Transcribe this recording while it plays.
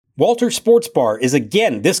Walter Sports Bar is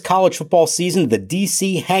again this college football season the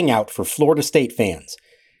DC hangout for Florida State fans.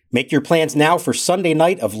 Make your plans now for Sunday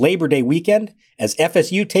night of Labor Day weekend as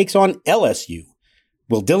FSU takes on LSU.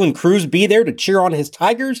 Will Dylan Cruz be there to cheer on his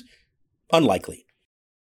Tigers? Unlikely.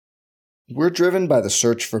 We're driven by the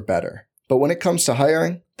search for better. But when it comes to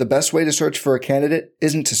hiring, the best way to search for a candidate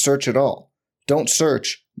isn't to search at all. Don't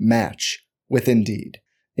search, match with Indeed.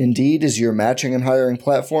 Indeed is your matching and hiring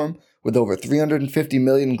platform with over 350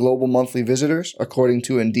 million global monthly visitors, according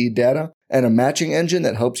to Indeed data, and a matching engine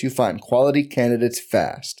that helps you find quality candidates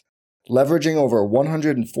fast. Leveraging over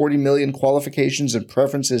 140 million qualifications and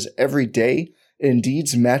preferences every day,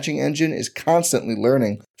 Indeed's matching engine is constantly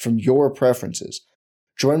learning from your preferences.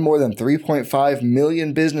 Join more than 3.5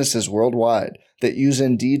 million businesses worldwide that use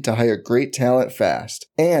Indeed to hire great talent fast.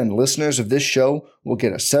 And listeners of this show will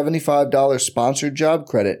get a $75 sponsored job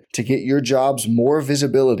credit to get your jobs more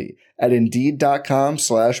visibility at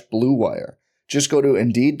Indeed.com/Blue Wire. Just go to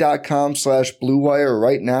Indeed.com/Blue Wire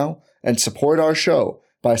right now and support our show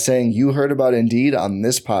by saying you heard about Indeed on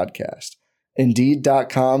this podcast.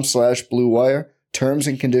 Indeed.com/Blue Wire. Terms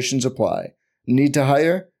and conditions apply. Need to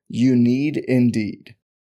hire? You need Indeed.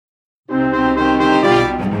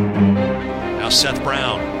 Now Seth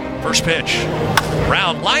Brown, first pitch.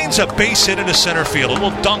 Brown lines a base hit into center field. A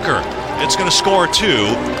little dunker. It's going to score two,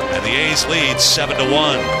 and the A's lead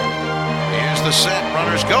 7-1. Here's the set.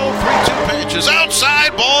 Runners go. 3-2 pitch is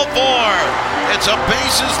outside. Ball four. It's a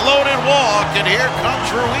bases loaded walk, and here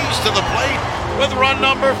comes Ruiz to the plate with run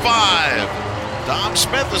number 5. Dom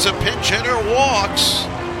Smith is a pinch hitter, walks.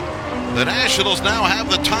 The Nationals now have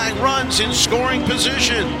the tying runs in scoring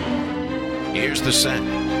position. Here's the set.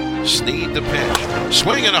 Snead the pitch.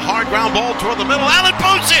 Swinging a hard ground ball toward the middle. Allen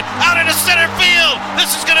boots it out into center field.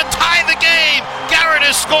 This is going to tie the game. Garrett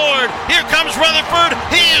has scored. Here comes Rutherford.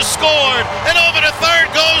 He has scored. And over to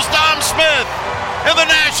third goes Dom Smith. And the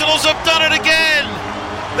Nationals have done it again.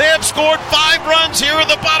 They have scored 5 runs here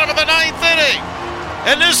in the bottom of the 9th inning.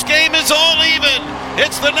 And this game is all even.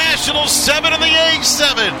 It's the Nationals 7 and the A's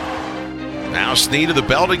 7. Now Snead to the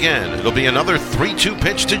belt again. It'll be another 3-2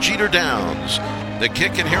 pitch to Jeter Downs. The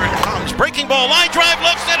kick, and here it comes. Breaking ball, line drive,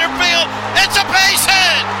 left center field. It's a base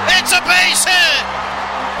hit! It's a base hit!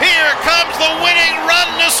 Here comes the winning run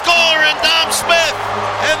to score in Dom Smith.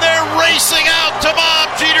 And they're racing out to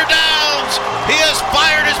Bob Jeter Downs. He has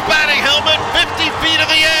fired his batting helmet 50 feet in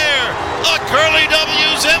the air. A Curly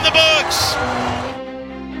W's in the books.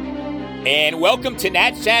 And welcome to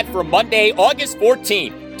Nats Chat for Monday, August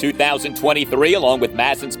 14th. 2023, along with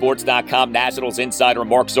MASNsports.com Nationals insider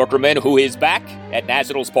Mark Zuckerman, who is back at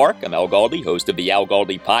Nationals Park. I'm Al Galdi, host of the Al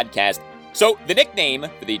Galdi podcast. So the nickname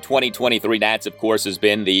for the 2023 Nats, of course, has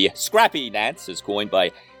been the Scrappy Nats, as coined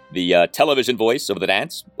by the television voice of the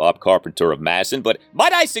Nats, Bob Carpenter of MASN. But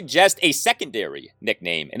might I suggest a secondary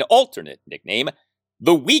nickname, an alternate nickname,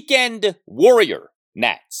 the Weekend Warrior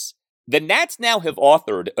Nats. The Nats now have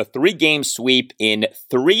authored a 3-game sweep in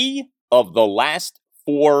 3 of the last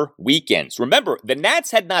 4 weekends. Remember, the Nats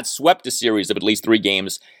had not swept a series of at least 3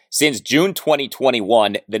 games since June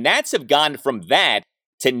 2021. The Nats have gone from that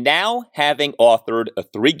to now having authored a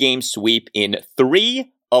 3-game sweep in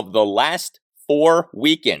 3 of the last 4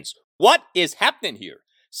 weekends. What is happening here?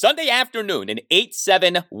 Sunday afternoon, an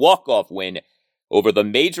 8-7 walk-off win over the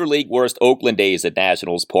Major League worst Oakland A's at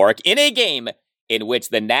Nationals Park in a game in which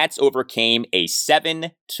the Nats overcame a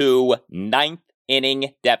 7-2 9th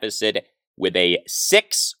inning deficit with a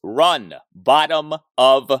 6-run bottom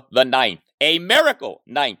of the 9th. A miracle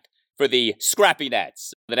 9th for the Scrappy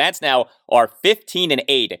Nats. The Nats now are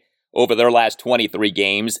 15-8 over their last 23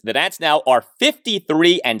 games. The Nats now are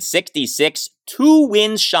 53-66, 2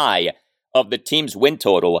 wins shy of the team's win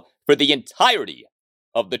total for the entirety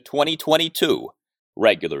of the 2022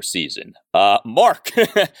 regular season. Mark,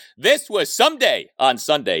 this was someday on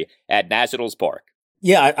Sunday at Nationals Park.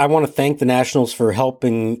 Yeah, I want to thank the Nationals for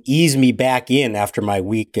helping ease me back in after my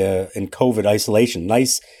week in COVID isolation.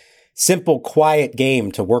 Nice, simple, quiet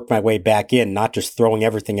game to work my way back in, not just throwing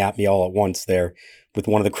everything at me all at once there with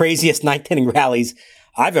one of the craziest 9th inning rallies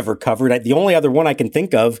I've ever covered. The only other one I can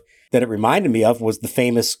think of that it reminded me of was the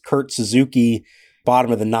famous Kurt Suzuki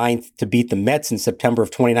bottom of the 9th to beat the Mets in September of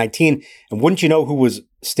 2019. And wouldn't you know who was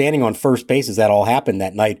standing on first base as that all happened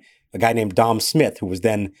that night? A guy named Dom Smith, who was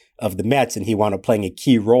then of the Mets, and he wound up playing a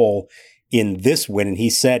key role in this win. And he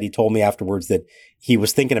told me afterwards that he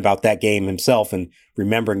was thinking about that game himself and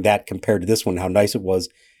remembering that compared to this one, how nice it was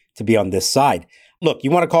to be on this side. Look,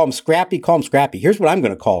 you want to call him Scrappy? Call him Scrappy. Here's what I'm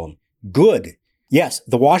going to call him. Good. Yes,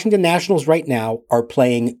 the Washington Nationals right now are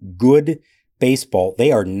playing good baseball.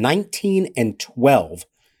 They are 19-12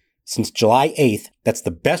 since July 8th. That's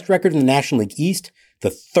the best record in the National League East, the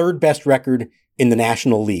third best record in the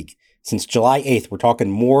National League. Since July 8th, we're talking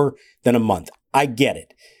more than a month. I get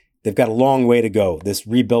it. They've got a long way to go. This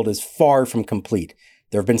rebuild is far from complete.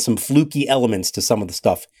 There have been some fluky elements to some of the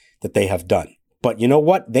stuff that they have done. But you know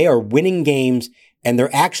what? They are winning games, and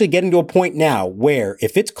they're actually getting to a point now where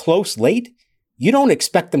if it's close late, you don't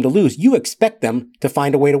expect them to lose. You expect them to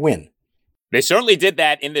find a way to win. They certainly did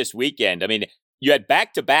that in this weekend. I mean, you had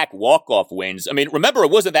back-to-back walk-off wins. I mean, remember, it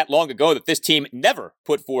wasn't that long ago that this team never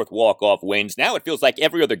put forth walk-off wins. Now it feels like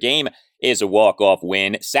every other game is a walk-off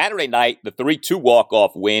win. Saturday night, the 3-2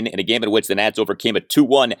 walk-off win in a game in which the Nats overcame a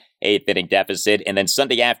 2-1 eighth-inning deficit. And then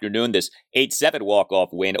Sunday afternoon, this 8-7 walk-off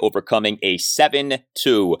win overcoming a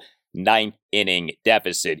 7-2 ninth-inning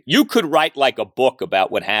deficit. You could write like a book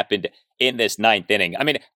about what happened in this ninth inning. I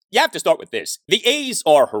mean, you have to start with this. The A's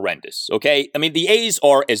are horrendous, okay? I mean, the A's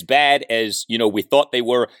are as bad as, we thought they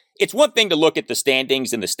were. It's one thing to look at the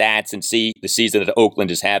standings and the stats and see the season that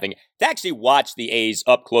Oakland is having. To actually watch the A's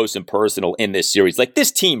up close and personal in this series, like,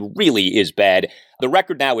 this team really is bad. The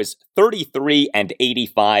record now is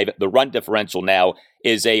 33-85. The run differential now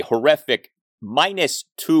is a horrific minus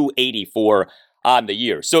 284 on the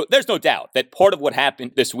year. So there's no doubt that part of what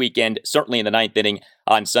happened this weekend, certainly in the ninth inning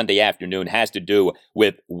on Sunday afternoon, has to do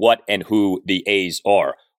with what and who the A's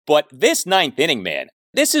are. But this ninth inning, man,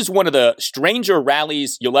 this is one of the stranger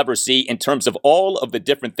rallies you'll ever see in terms of all of the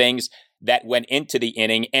different things that went into the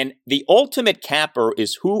inning. And the ultimate capper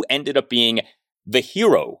is who ended up being the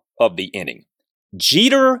hero of the inning.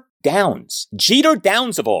 Jeter Downs. Jeter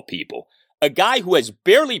Downs, of all people. A guy who has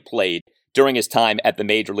barely played during his time at the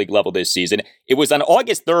major league level this season. It was on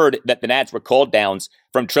August 3rd that the Nats recalled Downs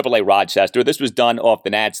from AAA Rochester. This was done off the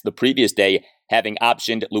Nats the previous day, having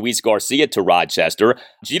optioned Luis Garcia to Rochester.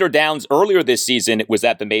 Jeter Downs earlier this season was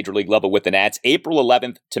at the major league level with the Nats, April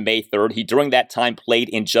 11th to May 3rd. He, during that time, played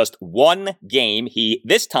in just one game. He,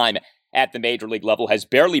 this time at the major league level, has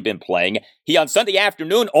barely been playing. He, on Sunday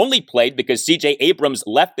afternoon, only played because C.J. Abrams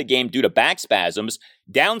left the game due to back spasms.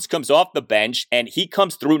 Downs comes off the bench, and he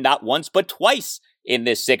comes through not once but twice in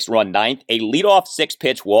this 6-run ninth. A leadoff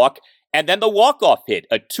 6-pitch walk, and then the walk-off hit,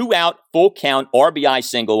 a 2-out, full-count RBI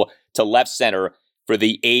single to left center for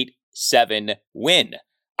the 8-7 win.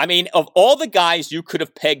 I mean, of all the guys you could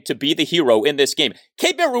have pegged to be the hero in this game,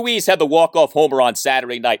 Keibert Ruiz had the walk-off homer on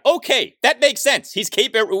Saturday night. Okay, that makes sense. He's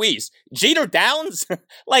Keibert Ruiz. Jeter Downs?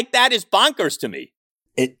 Like, that is bonkers to me.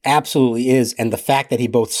 It absolutely is. And the fact that he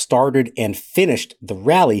both started and finished the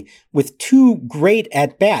rally with two great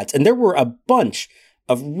at-bats. And there were a bunch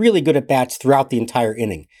of really good at-bats throughout the entire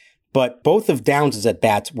inning. But both of Downs'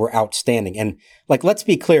 at-bats were outstanding. And, let's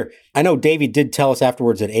be clear. I know Davey did tell us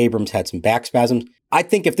afterwards that Abrams had some back spasms. I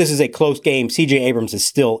think if this is a close game, C.J. Abrams is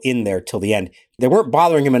still in there till the end. They weren't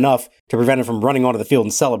bothering him enough to prevent him from running onto the field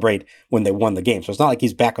and celebrate when they won the game. So it's not like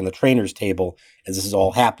he's back on the trainer's table as this is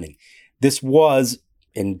all happening. This was,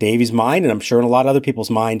 in Davey's mind, and I'm sure in a lot of other people's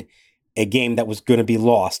mind, a game that was going to be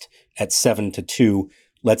lost at 7-2.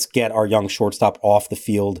 Let's get our young shortstop off the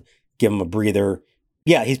field, give him a breather.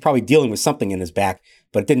 Yeah, he's probably dealing with something in his back,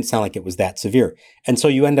 but it didn't sound like it was that severe. And so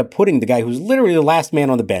you end up putting the guy who's literally the last man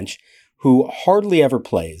on the bench, who hardly ever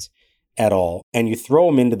plays at all, and you throw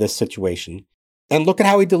him into this situation. And look at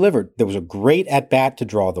how he delivered. There was a great at-bat to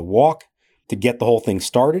draw the walk, to get the whole thing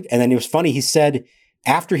started. And then it was funny, he said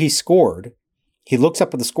after he scored, he looks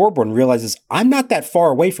up at the scoreboard and realizes, I'm not that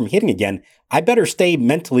far away from hitting again. I better stay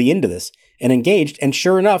mentally into this and engaged. And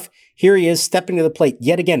sure enough, here he is stepping to the plate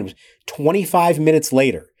yet again. It was 25 minutes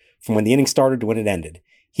later from when the inning started to when it ended.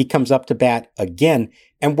 He comes up to bat again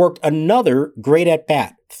and worked another great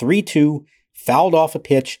at-bat. 3-2, fouled off a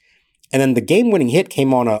pitch, and then the game-winning hit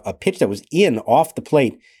came on a pitch that was in off the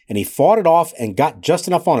plate, and he fought it off and got just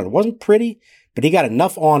enough on it. It wasn't pretty, but he got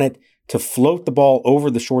enough on it to float the ball over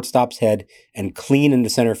the shortstop's head and clean into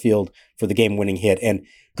center field for the game-winning hit. And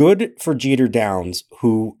good for Jeter Downs,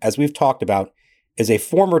 who, as we've talked about, is a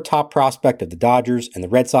former top prospect of the Dodgers and the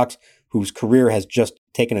Red Sox, whose career has just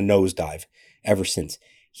taken a nosedive ever since.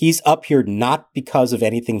 He's up here not because of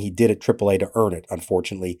anything he did at AAA to earn it,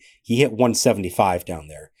 unfortunately. He hit 175 down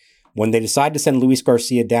there. When they decided to send Luis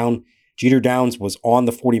Garcia down, Jeter Downs was on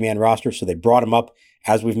the 40-man roster, so they brought him up.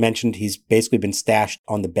 As we've mentioned, he's basically been stashed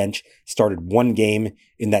on the bench, started one game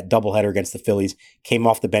in that doubleheader against the Phillies, came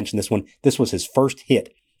off the bench in this one. This was his first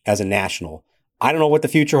hit as a National. I don't know what the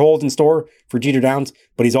future holds in store for Jeter Downs,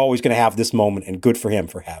 but he's always going to have this moment, and good for him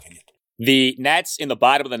for having it. The Nats in the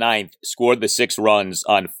bottom of the ninth scored the 6 runs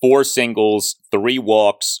on 4 singles, 3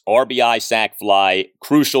 walks, RBI sac fly,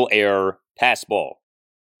 crucial error, pass ball.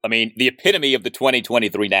 I mean, the epitome of the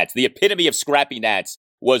 2023 Nats, the epitome of scrappy Nats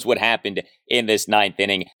was what happened in this ninth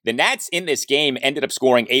inning. The Nats in this game ended up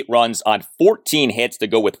scoring 8 runs on 14 hits to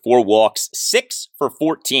go with 4 walks, 6 for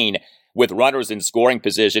 14 with runners in scoring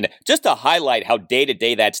position. Just to highlight how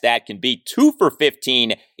day-to-day that stat can be, 2 for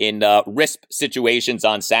 15 in risk situations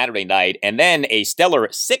on Saturday night, and then a stellar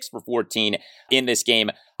 6 for 14 in this game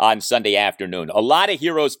on Sunday afternoon. A lot of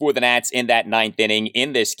heroes for the Nats in that ninth inning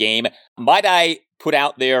in this game. Might I put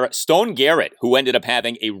out there Stone Garrett, who ended up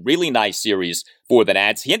having a really nice series for the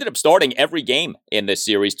Nats. He ended up starting every game in this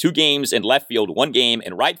series, 2 games in left field, 1 game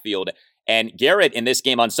in right field. And Garrett in this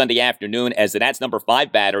game on Sunday afternoon as the Nats number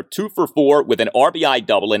 5 batter, 2 for 4 with an RBI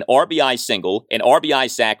double, an RBI single, an RBI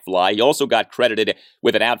sac fly. He also got credited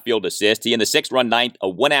with an outfield assist. He in the 6-run ninth, a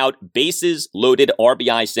 1-out bases loaded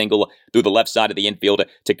RBI single through the left side of the infield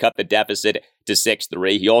to cut the deficit to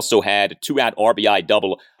 6-3. He also had 2-out RBI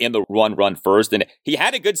double in the run first, and he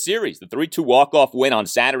had a good series. The 3-2 walk-off win on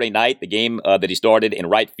Saturday night, the game that he started in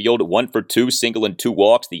right field, 1 for 2, single and 2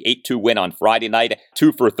 walks. The 8-2 win on Friday night,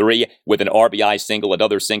 2 for 3 with an RBI single,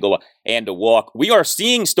 another single, and a walk. We are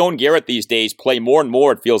seeing Stone Garrett these days play more and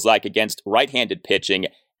more, it feels like, against right-handed pitching,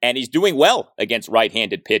 and he's doing well against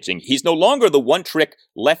right-handed pitching. He's no longer the one-trick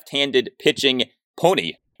left-handed pitching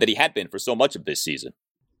pony that he had been for so much of this season.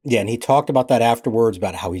 Yeah, and he talked about that afterwards,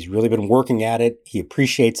 about how he's really been working at it. He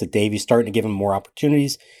appreciates that Davey's starting to give him more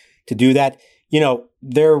opportunities to do that. You know,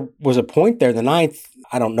 there was a point there in the ninth,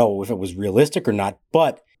 I don't know if it was realistic or not,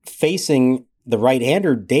 but facing the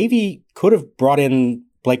right-hander, Davey could have brought in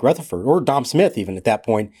Blake Rutherford or Dom Smith even at that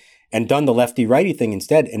point and done the lefty-righty thing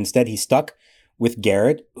instead. Instead, he stuck with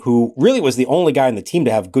Garrett, who really was the only guy on the team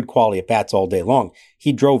to have good quality at-bats all day long.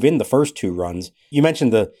 He drove in the first 2 runs. You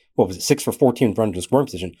mentioned 6 for 14 runs in scoring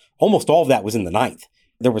position. Almost all of that was in the ninth.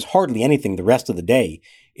 There was hardly anything the rest of the day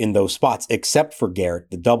in those spots, except for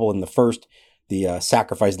Garrett, the double in the first, the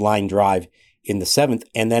sacrifice line drive in the 7th,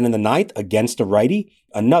 and then in the 9th against a righty,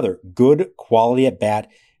 another good quality at-bat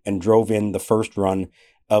and drove in the first run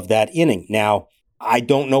of that inning. Now, I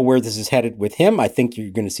don't know where this is headed with him. I think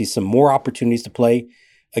you're going to see some more opportunities to play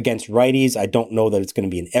against righties. I don't know that it's going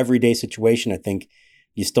to be an everyday situation. I think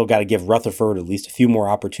you still got to give Rutherford at least a few more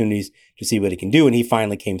opportunities to see what he can do. And he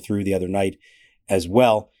finally came through the other night as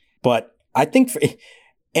well. But I think for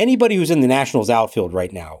anybody who's in the Nationals outfield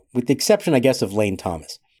right now, with the exception, I guess, of Lane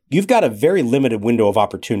Thomas, you've got a very limited window of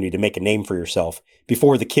opportunity to make a name for yourself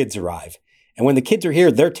before the kids arrive. And when the kids are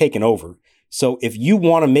here, they're taking over. So if you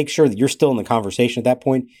want to make sure that you're still in the conversation at that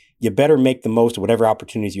point, you better make the most of whatever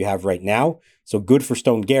opportunities you have right now. So good for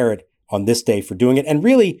Stone Garrett on this day for doing it. And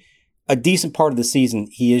really, a decent part of the season,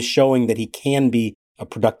 he is showing that he can be a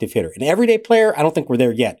productive hitter. An everyday player, I don't think we're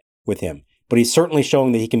there yet with him. But he's certainly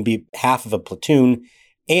showing that he can be half of a platoon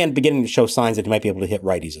and beginning to show signs that he might be able to hit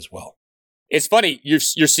righties as well. It's funny, you're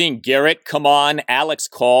seeing Garrett come on. Alex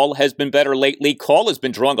Call has been better lately. Call has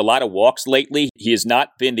been drawing a lot of walks lately. He has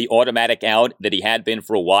not been the automatic out that he had been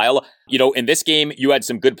for a while. You know, in this game, you had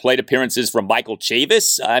some good plate appearances from Michael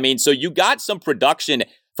Chavis. I mean, so you got some production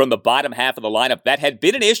from the bottom half of the lineup. That had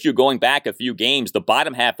been an issue going back a few games. The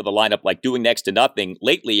bottom half of the lineup, like doing next to nothing.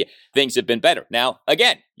 Lately, things have been better. Now,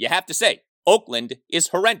 again, you have to say, Oakland is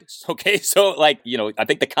horrendous, okay? So, I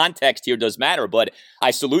think the context here does matter, but I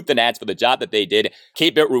salute the Nats for the job that they did.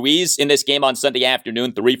 Keibert Ruiz in this game on Sunday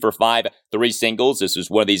afternoon, 3 for 5, 3 singles. This was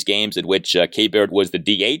one of these games in which Keibert was the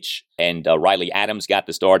DH and Riley Adams got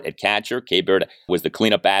the start at catcher. Keibert was the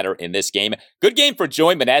cleanup batter in this game. Good game for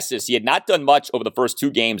Joey Meneses. He had not done much over the first 2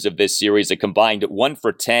 games of this series. A combined 1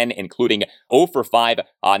 for 10, including 0 for 5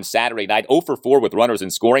 on Saturday night, 0 for 4 with runners in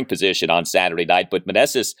scoring position on Saturday night. But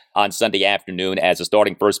Meneses on Sunday afternoon as a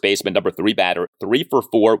starting first baseman, number 3 batter, 3 for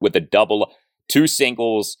 4 with a double, 2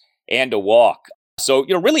 singles, and a walk. So,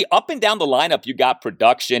 really up and down the lineup, you got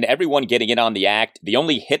production, everyone getting in on the act. The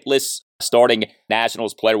only hitless starting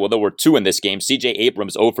Nationals player, well, there were 2 in this game. C.J.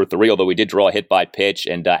 Abrams 0 for 3, although he did draw a hit by pitch,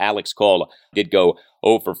 and Alex Call did go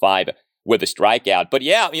 0 for 5 with a strikeout. But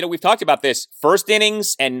yeah, we've talked about this. First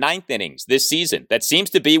innings and ninth innings this season. That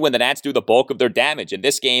seems to be when the Nats do the bulk of their damage. In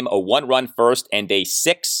this game, a 1-run first and a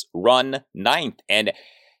 6-run ninth. And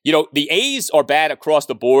the A's are bad across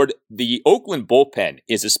the board. The Oakland bullpen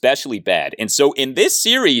is especially bad. And so in this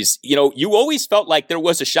series, you always felt like there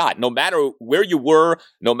was a shot, no matter where you were,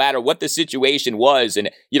 no matter what the situation was. And,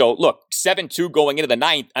 look, 7-2 going into the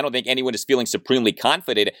ninth, I don't think anyone is feeling supremely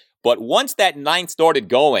confident. But once that ninth started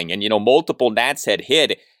going and, multiple Nats had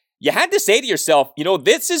hit, you had to say to yourself,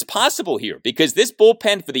 this is possible here because this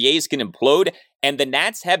bullpen for the A's can implode. And the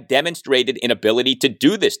Nats have demonstrated an ability to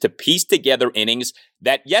do this, to piece together innings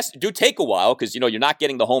that, yes, do take a while because, you're not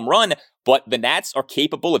getting the home run, but the Nats are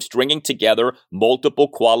capable of stringing together multiple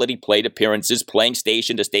quality plate appearances, playing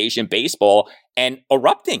station-to-station baseball, and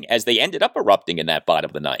erupting as they ended up erupting in that bottom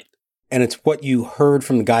of the ninth. And it's what you heard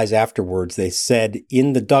from the guys afterwards. They said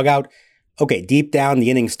in the dugout, okay, deep down the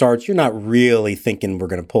inning starts, you're not really thinking we're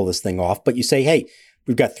going to pull this thing off, but you say, hey,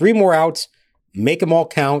 we've got 3 more outs, make them all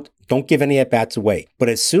count, don't give any at-bats away. But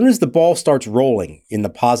as soon as the ball starts rolling in the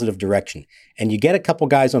positive direction and you get a couple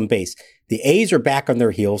guys on base, the A's are back on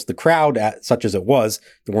their heels. The crowd, such as it was,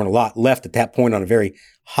 there weren't a lot left at that point on a very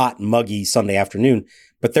hot, muggy Sunday afternoon,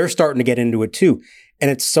 but they're starting to get into it too. And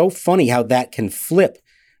it's so funny how that can flip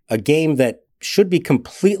a game that should be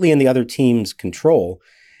completely in the other team's control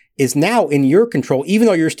is now in your control, even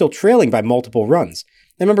though you're still trailing by multiple runs.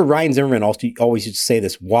 I remember Ryan Zimmerman always used to say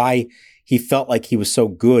this, why he felt like he was so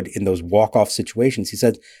good in those walk-off situations. He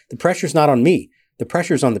said, the pressure's not on me. The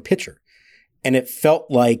pressure's on the pitcher. And it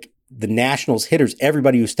felt like the Nationals hitters,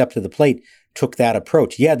 everybody who stepped to the plate took that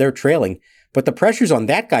approach. Yeah, they're trailing, but the pressure's on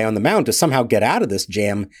that guy on the mound to somehow get out of this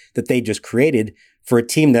jam that they just created for a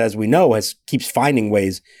team that, as we know, keeps finding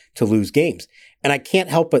ways to lose games. And I can't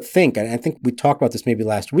help but think, and I think we talked about this maybe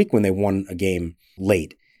last week when they won a game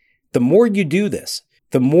late, the more you do this,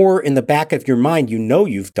 the more in the back of your mind you know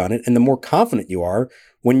you've done it, and the more confident you are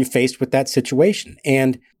when you're faced with that situation.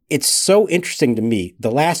 And it's so interesting to me.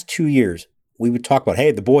 The last 2 years, we would talk about,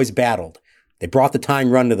 hey, the boys battled. They brought the tying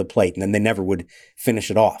run to the plate, and then they never would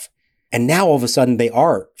finish it off. And now all of a sudden they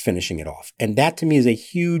are finishing it off. And that to me is a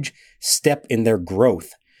huge step in their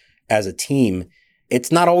growth as a team.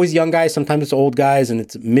 It's not always young guys. Sometimes it's old guys, and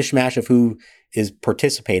it's a mishmash of who is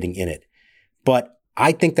participating in it. But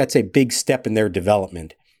I think that's a big step in their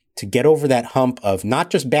development to get over that hump of not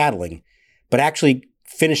just battling, but actually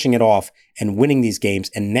finishing it off and winning these games.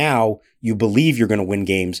 And now you believe you're going to win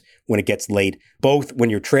games when it gets late, both when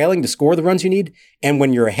you're trailing to score the runs you need and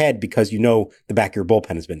when you're ahead because you know the back of your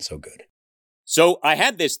bullpen has been so good. So I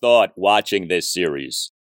had this thought watching this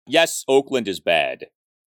series. Yes, Oakland is bad,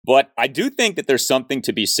 but I do think that there's something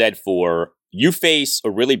to be said for you face a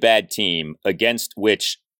really bad team against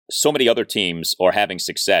which so many other teams are having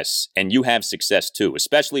success, and you have success too,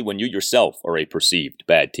 especially when you yourself are a perceived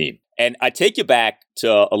bad team. And I take you back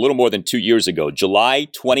to a little more than 2 years ago, July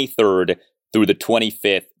 23rd through the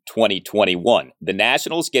 25th, 2021. The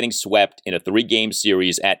Nationals getting swept in a 3-game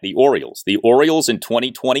series at the Orioles. The Orioles in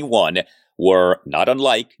 2021 were not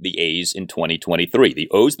unlike the A's in 2023. The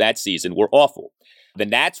O's that season were awful. The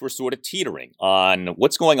Nats were sort of teetering on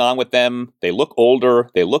what's going on with them. They look older.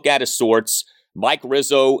 They look out of sorts. Mike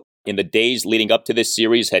Rizzo, in the days leading up to this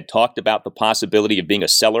series, had talked about the possibility of being a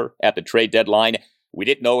seller at the trade deadline. We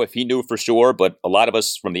didn't know if he knew for sure, but a lot of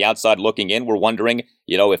us from the outside looking in were wondering,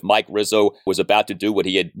 if Mike Rizzo was about to do what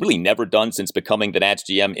he had really never done since becoming the Nats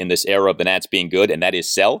GM in this era of the Nats being good, and that is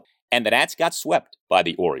sell. And the Nats got swept by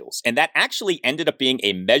the Orioles. And that actually ended up being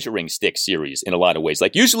a measuring stick series in a lot of ways.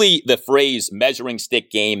 Like usually the phrase measuring stick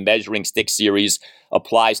game, measuring stick series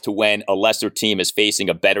applies to when a lesser team is facing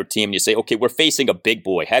a better team. You say, okay, we're facing a big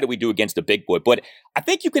boy. How do we do against a big boy? But I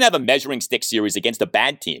think you can have a measuring stick series against a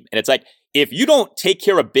bad team. And it's like, if you don't take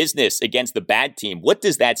care of business against the bad team, what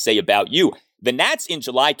does that say about you? The Nats in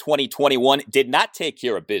July 2021 did not take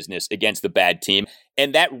care of business against the bad team.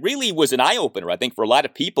 And that really was an eye-opener, I think, for a lot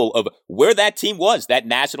of people of where that team was, that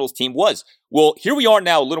Nationals team was. Well, here we are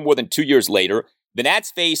now a little more than 2 years later. The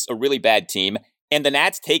Nats face a really bad team, and the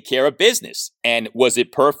Nats take care of business. And was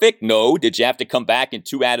it perfect? No. Did you have to come back in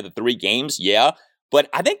 2 out of the 3 games? Yeah. But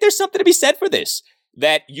I think there's something to be said for this,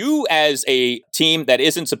 that you as a team that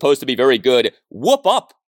isn't supposed to be very good whoop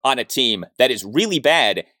up on a team that is really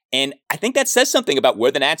bad. And I think that says something about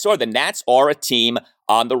where the Nats are. The Nats are a team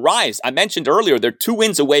on the rise. I mentioned earlier, they're 2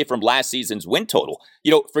 wins away from last season's win total.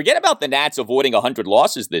 Forget about the Nats avoiding 100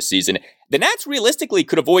 losses this season. The Nats realistically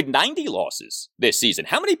could avoid 90 losses this season.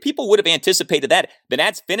 How many people would have anticipated that? The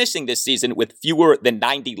Nats finishing this season with fewer than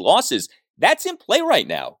 90 losses. That's in play right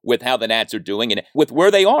now with how the Nats are doing and with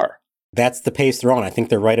where they are. That's the pace they're on. I think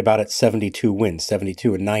they're right about at 72 wins,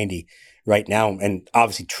 72 and 90 right now, and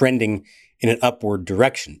obviously trending in an upward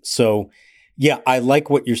direction. So, yeah, I like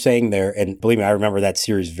what you're saying there. And believe me, I remember that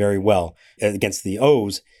series very well against the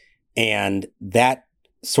O's. And that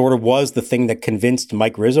sort of was the thing that convinced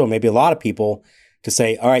Mike Rizzo, maybe a lot of people, to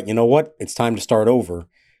say, all right, you know what? It's time to start over.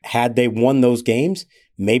 Had they won those games,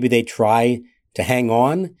 maybe they try to hang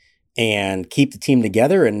on and keep the team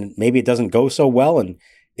together. And maybe it doesn't go so well. And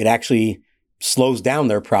it actually slows down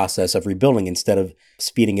their process of rebuilding instead of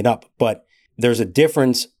speeding it up. But there's a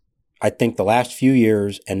difference, I think the last few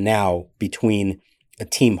years and now between a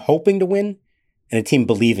team hoping to win and a team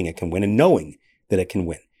believing it can win and knowing that it can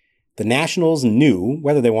win. The Nationals knew,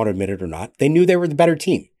 whether they want to admit it or not, they knew they were the better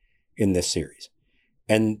team in this series.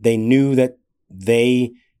 And they knew that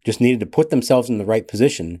they just needed to put themselves in the right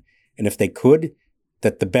position. And if they could,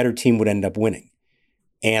 that the better team would end up winning.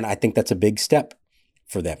 And I think that's a big step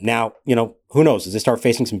for them. Now, who knows? As they start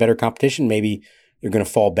facing some better competition, maybe they're going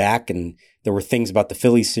to fall back. And there were things about the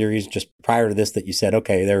Phillies series just prior to this that you said,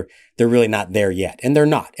 okay, they're really not there yet. And they're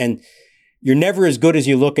not. And you're never as good as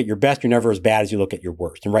you look at your best. You're never as bad as you look at your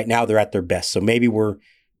worst. And right now they're at their best. So maybe we're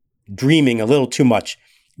dreaming a little too much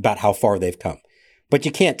about how far they've come. But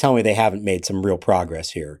you can't tell me they haven't made some real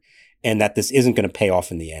progress here and that this isn't going to pay off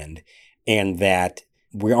in the end and that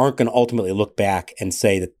we aren't going to ultimately look back and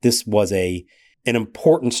say that this was an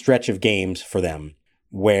important stretch of games for them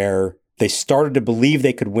where they started to believe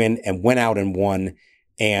they could win and went out and won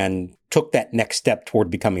and took that next step toward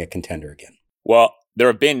becoming a contender again. Well, there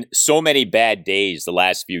have been so many bad days the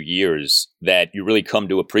last few years that you really come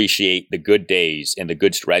to appreciate the good days and the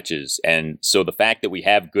good stretches. And so the fact that we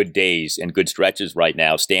have good days and good stretches right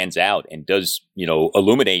now stands out and does,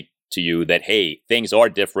 illuminate to you that, hey, things are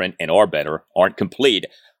different and are better, aren't complete,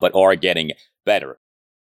 but are getting better.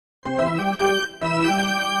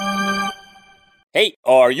 Hey,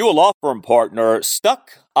 are you a law firm partner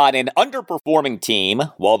stuck on an underperforming team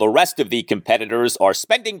while the rest of the competitors are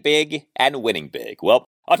spending big and winning big? Well,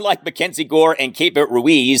 unlike Mackenzie Gore and Keibert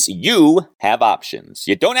Ruiz, you have options.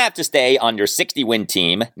 You don't have to stay on your 60-win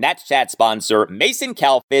team. Nats Chat sponsor Mason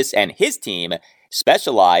Kalfas and his team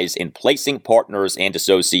specialize in placing partners and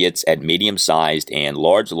associates at medium-sized and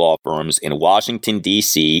large law firms in Washington,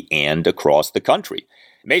 D.C. and across the country.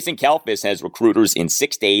 Mason Kalfas has recruiters in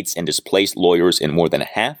 6 states and has placed lawyers in more than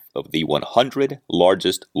half of the 100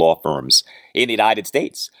 largest law firms in the United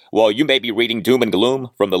States. While you may be reading doom and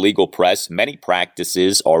gloom from the legal press, many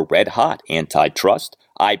practices are red hot. Antitrust,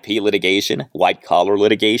 IP litigation, white-collar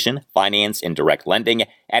litigation, finance and direct lending,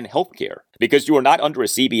 and healthcare. Because you are not under a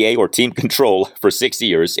CBA or team control for 6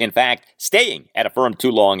 years. In fact, staying at a firm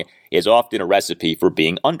too long is often a recipe for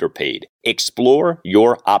being underpaid. Explore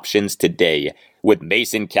your options today with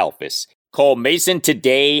Mason Kalfas. Call Mason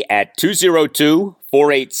today at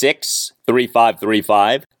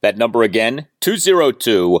 202-486-3535. That number again,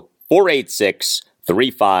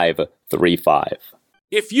 202-486-3535.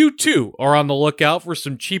 If you too are on the lookout for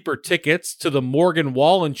some cheaper tickets to the Morgan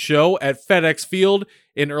Wallen Show at FedEx Field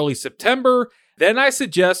in early September, then I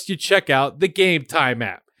suggest you check out the Game Time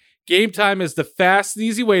app. Game Time is the fast and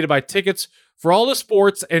easy way to buy tickets for all the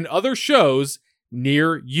sports and other shows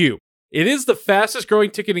near you. It is the fastest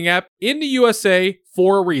growing ticketing app in the USA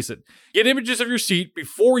for a reason. Get images of your seat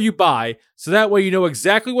before you buy, so that way you know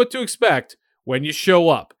exactly what to expect when you show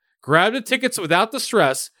up. Grab the tickets without the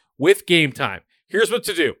stress with Game Time. Here's what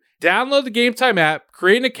to do. Download the Game Time app,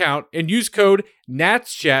 create an account, and use code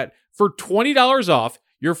NATSCHAT for $20 off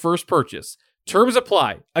your first purchase. Terms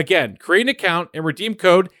apply. Again, create an account and redeem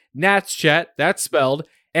code NATSCHAT, that's spelled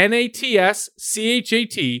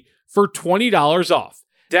NATSCHAT, for $20 off.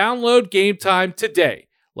 Download Game Time today.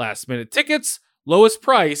 Last minute tickets, lowest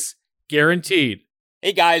price, guaranteed.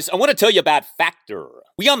 Hey guys, I want to tell you about Factor.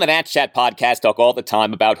 We on the Nats Chat podcast talk all the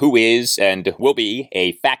time about who is and will be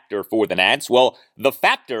a factor for the Nats. Well, the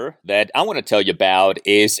factor that I want to tell you about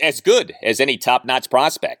is as good as any top-notch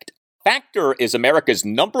prospect. Factor is America's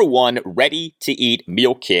 #1 ready-to-eat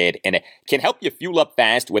meal kit, and it can help you fuel up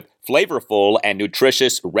fast with flavorful and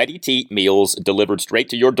nutritious ready-to-eat meals delivered straight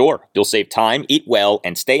to your door. You'll save time, eat well,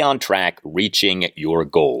 and stay on track reaching your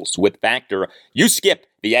goals. With Factor, you skip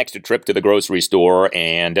the extra trip to the grocery store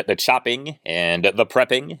and the chopping and the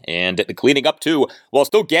prepping and the cleaning up too, while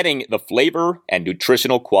still getting the flavor and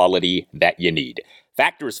nutritional quality that you need.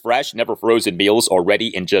 Factor's fresh, never frozen meals are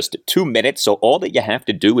ready in just 2 minutes, so all that you have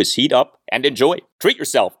to do is heat up and enjoy. Treat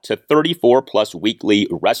yourself to 34-plus weekly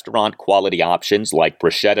restaurant-quality options like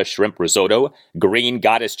bruschetta shrimp risotto, green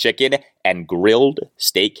goddess chicken, and grilled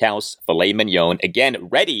steakhouse filet mignon. Again,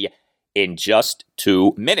 ready in just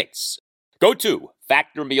 2 minutes. Go to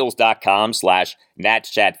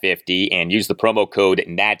factormeals.com/NatsChat50 and use the promo code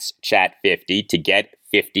NatsChat50 to get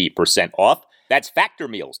 50% off. That's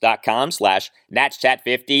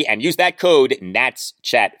factormeals.com/NatsChat50 and use that code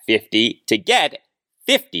NatsChat50 to get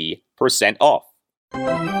 50% off.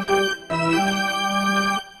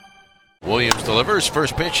 Williams delivers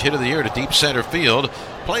first pitch, hit of the year to deep center field.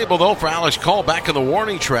 Playable though for Alex Cole, back in the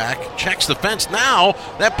warning track. Checks the fence now.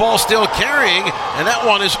 That ball still carrying, and that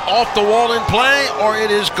one is off the wall in play, or it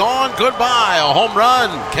is gone. Goodbye. A home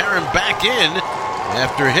run. Karen back in.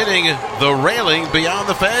 after hitting the railing beyond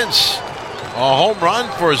the fence. A home run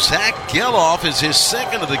for Zach Gelof is his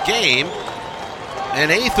second of the game and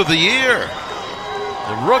 8th of the year.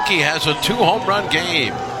 The rookie has a 2-home run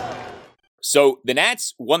game. So the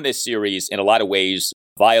Nats won this series in a lot of ways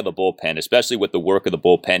via the bullpen, especially with the work of the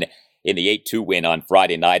bullpen in the 8-2 win on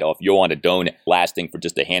Friday night off Yoan Adon, lasting for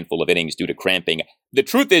just a handful of innings due to cramping. The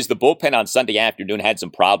truth is the bullpen on Sunday afternoon had some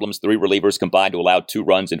problems. 3 relievers combined to allow 2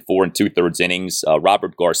 runs in 4 2/3 innings.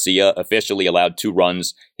 Robert Garcia officially allowed 2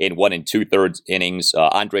 runs in 1 2/3 innings.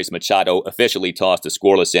 Andres Machado officially tossed a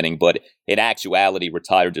scoreless inning, but in actuality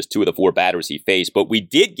retired just 2 of the 4 batters he faced. But we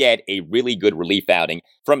did get a really good relief outing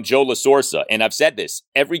from Joe LaSorsa. And I've said this,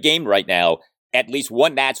 every game right now, at least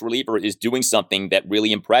one Nats reliever is doing something that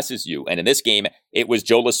really impresses you. And in this game, it was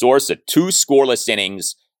Joe LaSorsa, 2 scoreless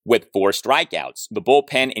innings with 4 strikeouts. The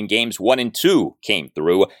bullpen in games 1 and 2 came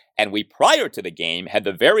through. And we, prior to the game, had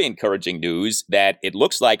the very encouraging news that it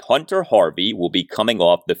looks like Hunter Harvey will be coming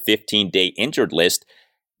off the 15-day injured list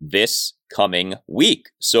this coming week.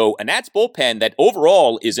 So a Nats bullpen that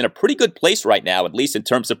overall is in a pretty good place right now, at least in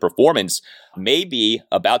terms of performance, may be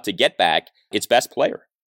about to get back its best player.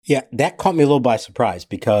 Yeah, that caught me a little by surprise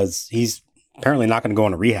because he's apparently not going to go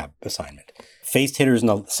on a rehab assignment. Faced hitters in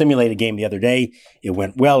a simulated game the other day. It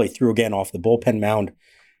went well. He threw again off the bullpen mound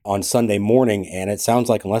on Sunday morning, and it sounds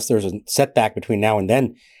like unless there's a setback between now and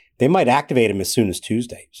then, they might activate him as soon as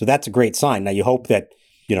Tuesday. So that's a great sign. Now you hope that,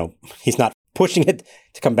 he's not pushing it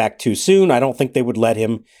to come back too soon. I don't think they would let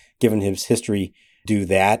him, given his history, do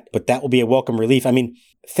that. But that will be a welcome relief. I mean,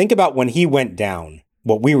 think about when he went down,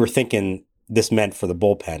 what we were thinking this meant for the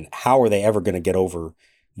bullpen. How are they ever going to get over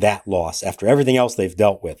that loss after everything else they've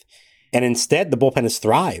dealt with? And instead, the bullpen has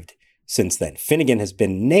thrived since then. Finnegan has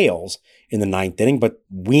been nails in the 9th inning, but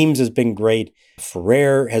Weems has been great.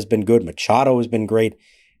 Ferrer has been good. Machado has been great.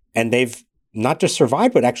 And they've not just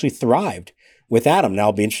survived, but actually thrived with Adam. Now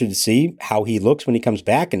I'll be interested to see how he looks when he comes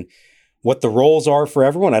back and what the roles are for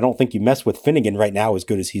everyone. I don't think you mess with Finnegan right now as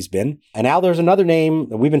good as he's been. And Al, there's another name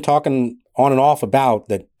that we've been talking on and off about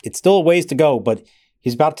that it's still a ways to go, but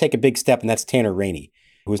he's about to take a big step, and that's Tanner Rainey,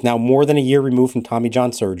 who is now more than a year removed from Tommy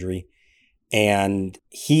John surgery. And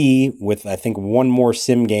he, with I think one more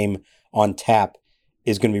sim game on tap,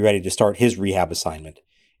 is going to be ready to start his rehab assignment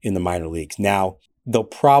in the minor leagues. Now, they'll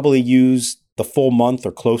probably use the full month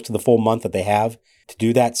or close to the full month that they have to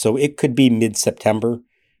do that. So it could be mid-September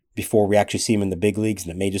before we actually see him in the big leagues,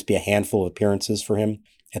 and it may just be a handful of appearances for him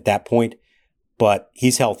at that point. But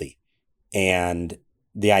he's healthy. And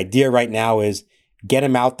the idea right now is get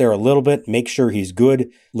him out there a little bit, make sure he's good,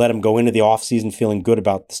 let him go into the offseason feeling good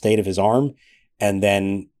about the state of his arm, and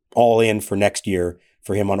then all in for next year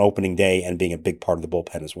for him on opening day and being a big part of the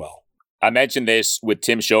bullpen as well. I mentioned this with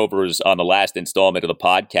Tim Shovers on the last installment of the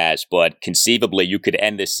podcast, but conceivably you could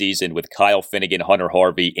end this season with Kyle Finnegan, Hunter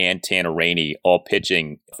Harvey, and Tanner Rainey all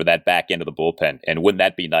pitching for that back end of the bullpen. And wouldn't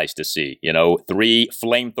that be nice to see? 3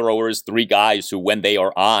 flamethrowers, 3 guys who, when they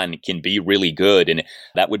are on, can be really good. And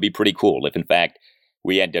that would be pretty cool if, in fact,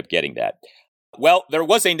 we end up getting that. Well, there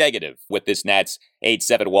was a negative with this Nats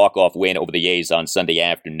 8-7 walk-off win over the A's on Sunday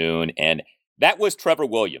afternoon, and that was Trevor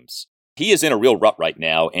Williams. He is in a real rut right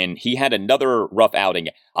now, and he had another rough outing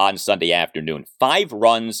on Sunday afternoon. 5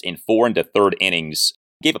 runs in 4 1/3 innings,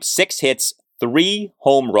 gave up 6 hits, 3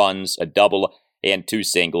 home runs, a double, and 2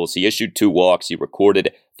 singles. He issued 2 walks. He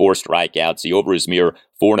recorded 4 strikeouts. He over his mere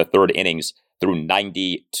 4 1/3 innings through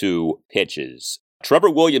 92 pitches.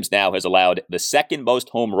 Trevor Williams now has allowed the second most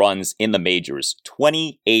home runs in the majors,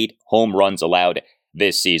 28 home runs allowed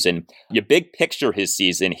this season. Your big picture his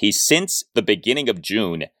season, he since the beginning of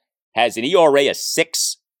June has an ERA of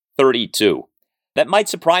 6.32. That might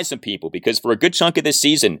surprise some people because for a good chunk of this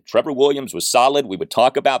season, Trevor Williams was solid. We would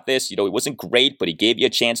talk about this. He wasn't great, but he gave you a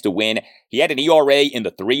chance to win. He had an ERA in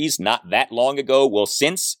the 3s not that long ago. Well,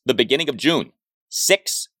 since the beginning of June,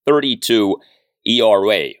 6.32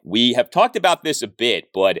 ERA. We have talked about this a bit,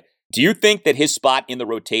 but do you think that his spot in the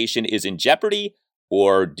rotation is in jeopardy,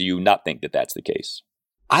 or do you not think that that's the case?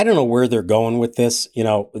 I don't know where they're going with this.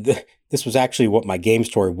 This was actually what my game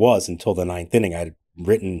story was until the 9th inning. I'd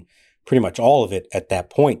written pretty much all of it at that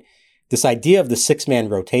point. This idea of the 6-man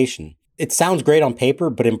rotation, it sounds great on paper,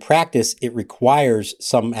 but in practice, it requires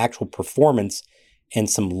some actual performance and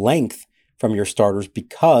some length from your starters,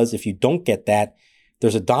 because if you don't get that,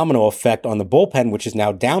 there's a domino effect on the bullpen, which is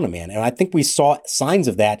now down a man. And I think we saw signs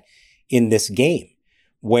of that in this game,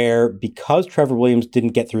 where because Trevor Williams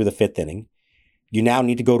didn't get through the 5th inning, you now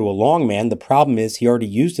need to go to a long man. The problem is he already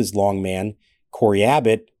used his long man, Corey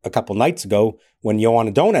Abbott, a couple nights ago when Yoan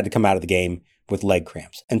Adon had to come out of the game with leg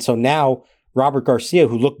cramps. And so now Robert Garcia,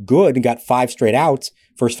 who looked good and got 5 straight outs,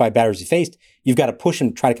 first 5 batters he faced, you've got to push him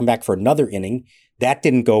to try to come back for another inning. That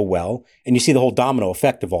didn't go well. And you see the whole domino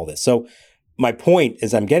effect of all this. So my point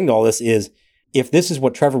as I'm getting to all this is, if this is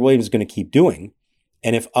what Trevor Williams is going to keep doing,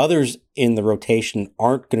 and if others in the rotation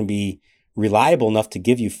aren't going to be reliable enough to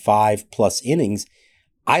give you 5+ innings,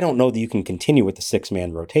 I don't know that you can continue with the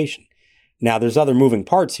 6-man rotation. Now, there's other moving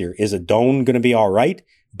parts here. Is Adon going to be all right,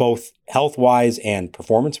 both health-wise and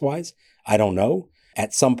performance-wise? I don't know.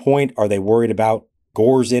 At some point, are they worried about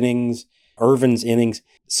Gore's innings, Irvin's innings?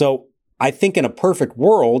 So I think in a perfect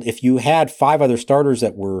world, if you had 5 other starters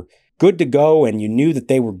that were good to go and you knew that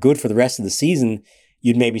they were good for the rest of the season,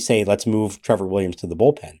 you'd maybe say, let's move Trevor Williams to the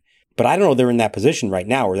bullpen. But I don't know they're in that position right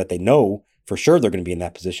now, or that they know for sure they're going to be in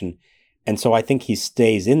that position. And so I think he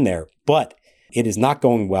stays in there. But it is not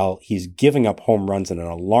going well. He's giving up home runs at an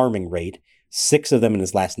alarming rate, 6 of them in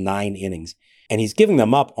his last 9 innings. And he's giving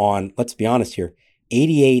them up on, let's be honest here,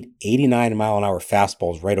 88, 89 mile-an-hour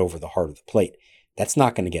fastballs right over the heart of the plate. That's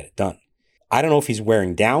not going to get it done. I don't know if he's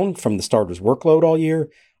wearing down from the starter's workload all year.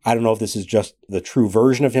 I don't know if this is just the true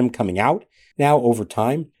version of him coming out now over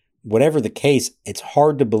time. Whatever the case, it's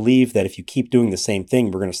hard to believe that if you keep doing the same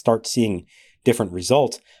thing, we're going to start seeing different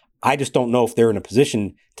results. I just don't know if they're in a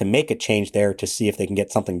position to make a change there to see if they can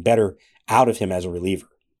get something better out of him as a reliever.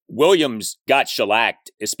 Williams got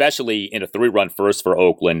shellacked, especially in a 3-run first for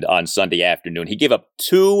Oakland on Sunday afternoon. He gave up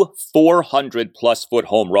 2 400-plus foot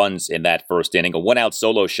home runs in that first inning, a 1-out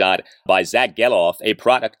solo shot by Zach Geloff, a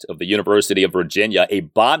product of the University of Virginia, a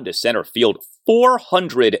bomb to center field,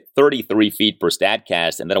 433 feet per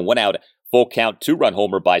Statcast, and then a 1-out full count 2-run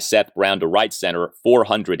homer by Seth Brown to right center,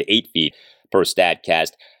 408 feet per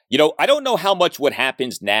Statcast. You know, I don't know how much what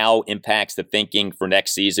happens now impacts the thinking for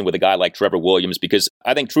next season with a guy like Trevor Williams, because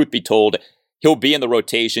I think, truth be told, he'll be in the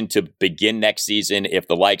rotation to begin next season if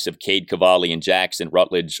the likes of Cade Cavalli and Jackson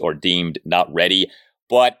Rutledge are deemed not ready.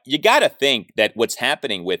 But you got to think that what's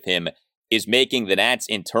happening with him is making the Nats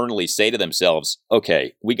internally say to themselves,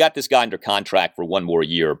 okay, we got this guy under contract for 1 more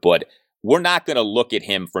year, but we're not going to look at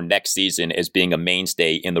him for next season as being a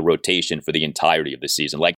mainstay in the rotation for the entirety of the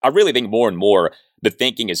season. Like, I really think more and more the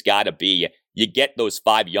thinking has got to be, you get those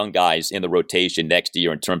 5 young guys in the rotation next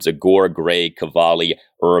year in terms of Gore, Gray, Cavalli,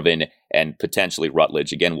 Irvin, and potentially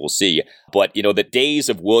Rutledge. Again, we'll see. But, you know, the days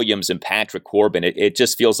of Williams and Patrick Corbin, it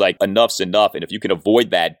just feels like enough's enough. And if you can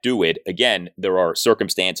avoid that, do it. Again, there are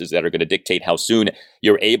circumstances that are going to dictate how soon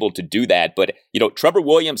you're able to do that. But, you know, Trevor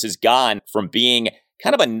Williams has gone from being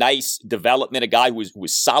kind of a nice development, a guy who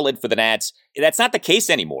was solid for the Nats. That's not the case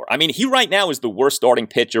anymore. I mean, he right now is the worst starting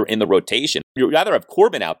pitcher in the rotation. You'd rather have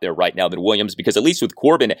Corbin out there right now than Williams, because at least with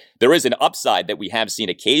Corbin, there is an upside that we have seen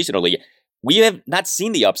occasionally. We have not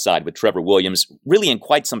seen the upside with Trevor Williams really in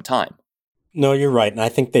quite some time. No, you're right. And I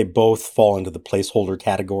think they both fall into the placeholder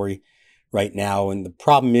category right now. And the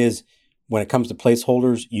problem is, when it comes to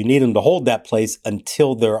placeholders, you need them to hold that place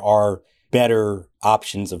until there are better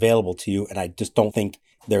options available to you. And I just don't think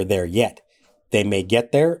they're there yet. They may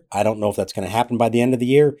get there. I don't know if that's going to happen by the end of the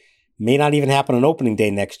year. May not even happen on opening day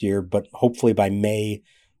next year, but hopefully by May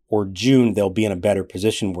or June, they'll be in a better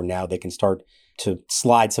position where now they can start to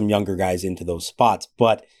slide some younger guys into those spots.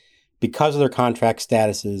 But because of their contract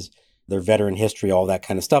statuses, their veteran history, all that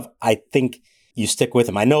kind of stuff, I think you stick with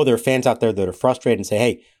them. I know there are fans out there that are frustrated and say,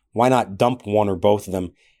 hey, why not dump one or both of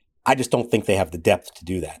them? I just don't think they have the depth to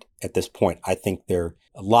do that at this point. I think they're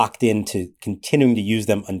locked into continuing to use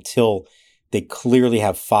them until they clearly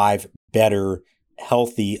have 5 better,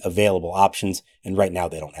 healthy, available options. And right now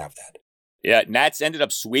they don't have that. Yeah, Nats ended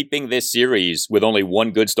up sweeping this series with only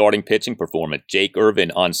 1 good starting pitching performance. Jake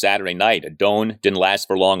Irvin on Saturday night. Adon didn't last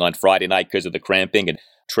for long on Friday night because of the cramping, and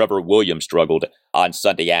Trevor Williams struggled on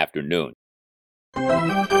Sunday afternoon.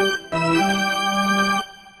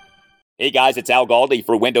 Hey guys, it's Al Galdi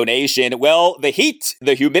for Window Nation. Well, the heat,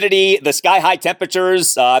 the humidity, the sky-high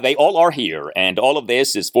temperatures, they all are here. And all of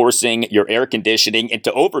this is forcing your air conditioning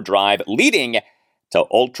into overdrive, leading to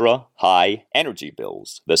ultra-high energy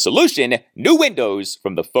bills. The solution, new windows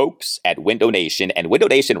from the folks at Window Nation. And Window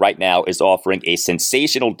Nation right now is offering a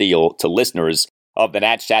sensational deal to listeners of the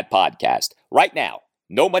Nats Chat podcast. Right now,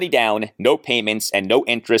 no money down, no payments, and no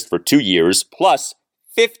interest for 2 years, plus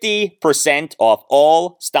 50% off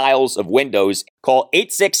all styles of windows. Call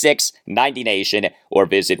 866-90-NATION or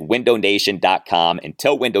visit windownation.com and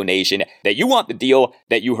tell Window Nation that you want the deal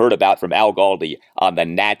that you heard about from Al Galdi on the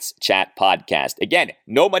Nats Chat podcast. Again,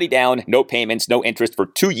 no money down, no payments, no interest for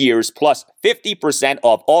 2 years, plus 50%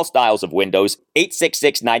 off all styles of windows.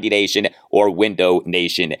 866-90-NATION or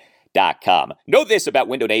windownation.com. WindowNation.com. Know this about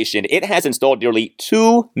Window Nation. It has installed nearly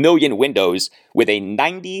 2 million windows with a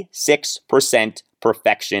 96%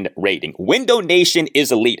 perfection rating. Window Nation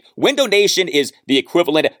is elite. Window Nation is the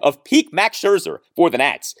equivalent of peak Max Scherzer for the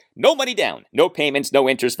Nats. No money down, no payments, no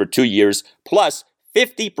interest for 2 years, plus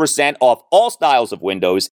 50% off all styles of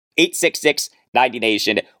windows.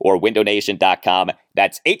 866-90Nation or WindowNation.com.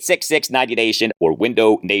 That's 866-90Nation or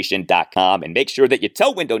WindowNation.com. And make sure that you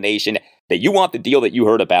tell Window Nation that you want the deal that you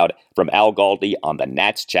heard about from Al Galdi on the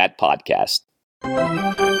Nats Chat podcast.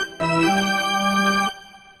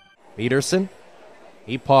 Peterson,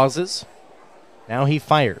 he pauses. Now he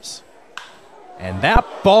fires. And that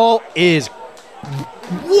ball is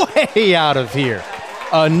way out of here.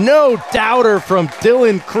 A no-doubter from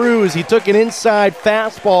Dylan Crews. He took an inside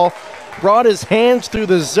fastball, brought his hands through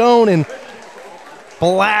the zone, and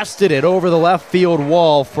blasted it over the left field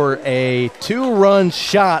wall for a 2-run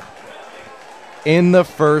shot in the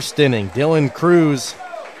first inning. Dylan Crews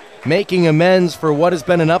making amends for what has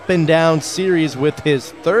been an up-and-down series with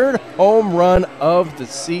his 3rd home run of the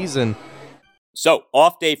season. So,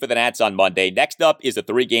 off day for the Nats on Monday. Next up is a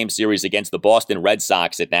 3-game series against the Boston Red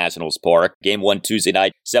Sox at Nationals Park. Game 1 Tuesday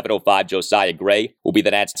night, 7:05, Josiah Gray will be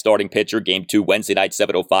the Nats starting pitcher. Game 2 Wednesday night,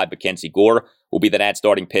 7:05, Mackenzie Gore will be the Nats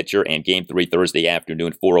starting pitcher. And Game 3 Thursday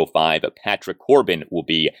afternoon, 4:05, Patrick Corbin will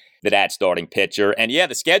be the Nats starting pitcher. And yeah,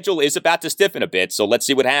 the schedule is about to stiffen a bit, so let's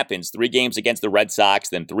see what happens. 3 games against the Red Sox,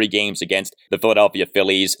 then 3 games against the Philadelphia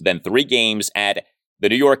Phillies, then 3 games at the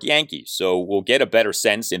New York Yankees. So we'll get a better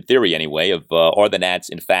sense, in theory anyway, of are the Nats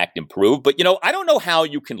in fact improved. But, I don't know how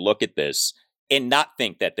you can look at this and not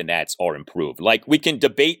think that the Nats are improved. Like, we can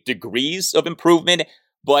debate degrees of improvement,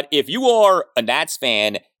 but if you are a Nats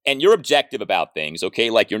fan and you're objective about things, okay,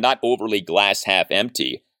 like you're not overly glass half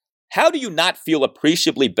empty, how do you not feel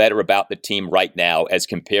appreciably better about the team right now as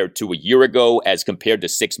compared to a year ago, as compared to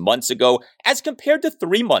 6 months ago, as compared to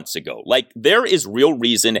 3 months ago? Like, there is real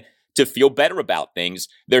reason to feel better about things.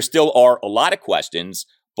 There still are a lot of questions,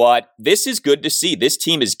 but this is good to see. This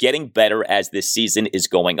team is getting better as this season is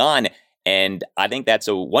going on, and I think that's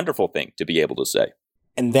a wonderful thing to be able to say.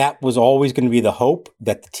 And that was always going to be the hope,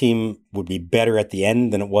 that the team would be better at the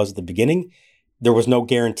end than it was at the beginning. There was no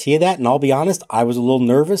guarantee of that, and I'll be honest, I was a little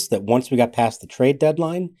nervous that once we got past the trade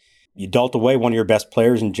deadline, you dealt away one of your best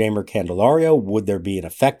players in Jeimer Candelario. Would there be an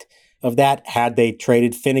effect of that? Had they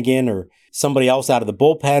traded Finnegan or somebody else out of the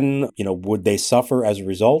bullpen, would they suffer as a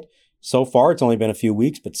result? So far, it's only been a few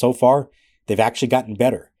weeks, but so far, they've actually gotten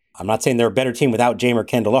better. I'm not saying they're a better team without Jeimer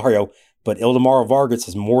Candelario, but Ildemaro Vargas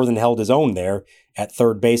has more than held his own there at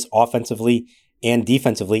third base offensively and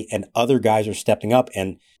defensively, and other guys are stepping up.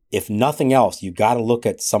 And if nothing else, you got to look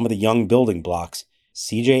at some of the young building blocks.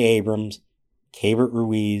 C.J. Abrams, Keibert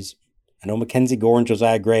Ruiz. I know Mackenzie Gore and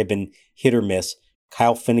Josiah Gray have been hit or miss.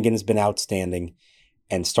 Kyle Finnegan has been outstanding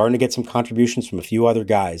and starting to get some contributions from a few other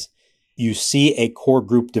guys. You see a core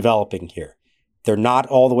group developing here. They're not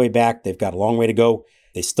all the way back. They've got a long way to go.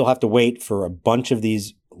 They still have to wait for a bunch of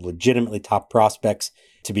these legitimately top prospects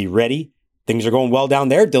to be ready. Things are going well down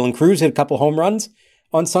there. Dylan Crews hit a couple home runs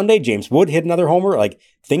on Sunday. James Wood hit another homer.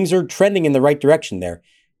 Things are trending in the right direction there.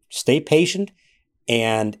 Stay patient.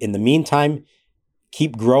 And in the meantime,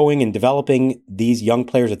 keep growing and developing these young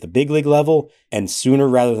players at the big league level. And sooner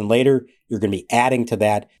rather than later, you're going to be adding to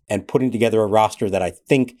that and putting together a roster that I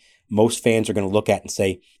think most fans are going to look at and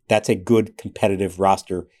say, that's a good competitive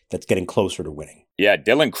roster that's getting closer to winning. Yeah,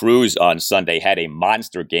 Dylan Crews on Sunday had a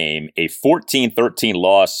monster game, a 14-13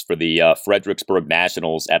 loss for the Fredericksburg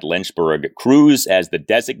Nationals at Lynchburg. Crews, as the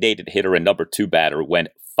designated hitter and number 2 batter, went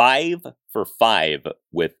 5 for 5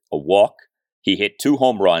 with a walk. He hit 2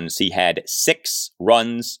 home runs. He had 6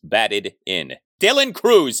 runs batted in. Dylan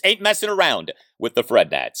Crews ain't messing around with the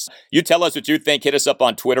Fred Nats. You tell us what you think. Hit us up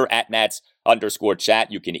on Twitter at Nats_chat.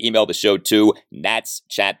 You can email the show to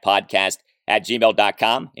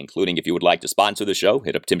natschatpodcast@gmail.com, including if you would like to sponsor the show.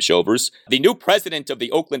 Hit up Tim Shovers, the new president of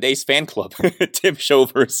the Oakland A's fan club, Tim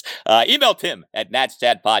Shovers. Email Tim at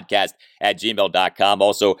natschatpodcast@gmail.com.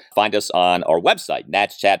 Also, find us on our website,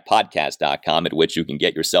 natschatpodcast.com, at which you can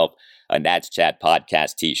get yourself a Nats Chat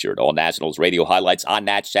Podcast t-shirt. All Nationals radio highlights on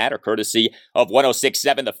Nats Chat are courtesy of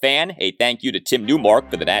 106.7 The Fan. A thank you to Tim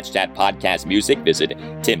Newmark for the Nats Chat Podcast music. Visit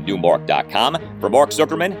timnewmark.com. For Mark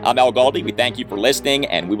Zuckerman, I'm Al Galdi. We thank you for listening,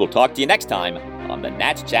 and we will talk to you next time on the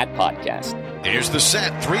Nats Chat Podcast. Here's the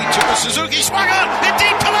set. 3-2 to Suzuki. Swung on. It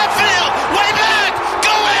deep to left field. Way back.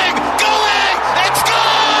 Going. It's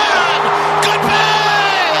gone.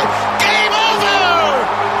 Goodbye. Game over.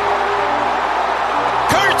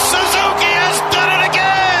 Kurt Suzuki has done it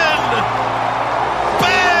again.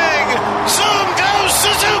 Bang. Zoom goes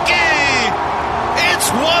Suzuki.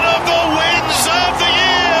 It's one of the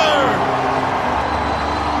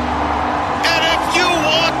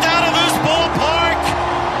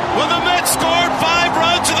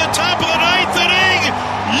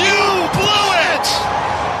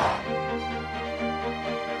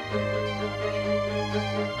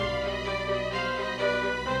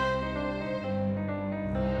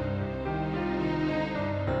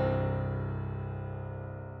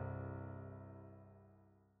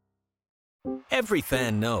Every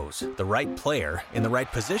fan knows the right player in the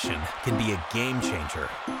right position can be a game changer.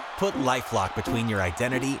 Put LifeLock between your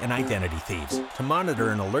identity and identity thieves to monitor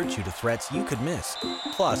and alert you to threats you could miss.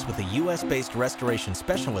 Plus, with a U.S.-based restoration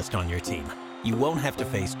specialist on your team, you won't have to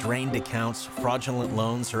face drained accounts, fraudulent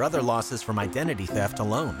loans, or other losses from identity theft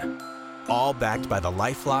alone. All backed by the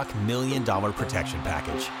LifeLock $1 Million Protection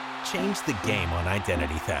Package. Change the game on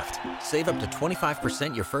identity theft. Save up to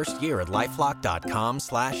 25% your first year at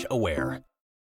LifeLock.com/aware.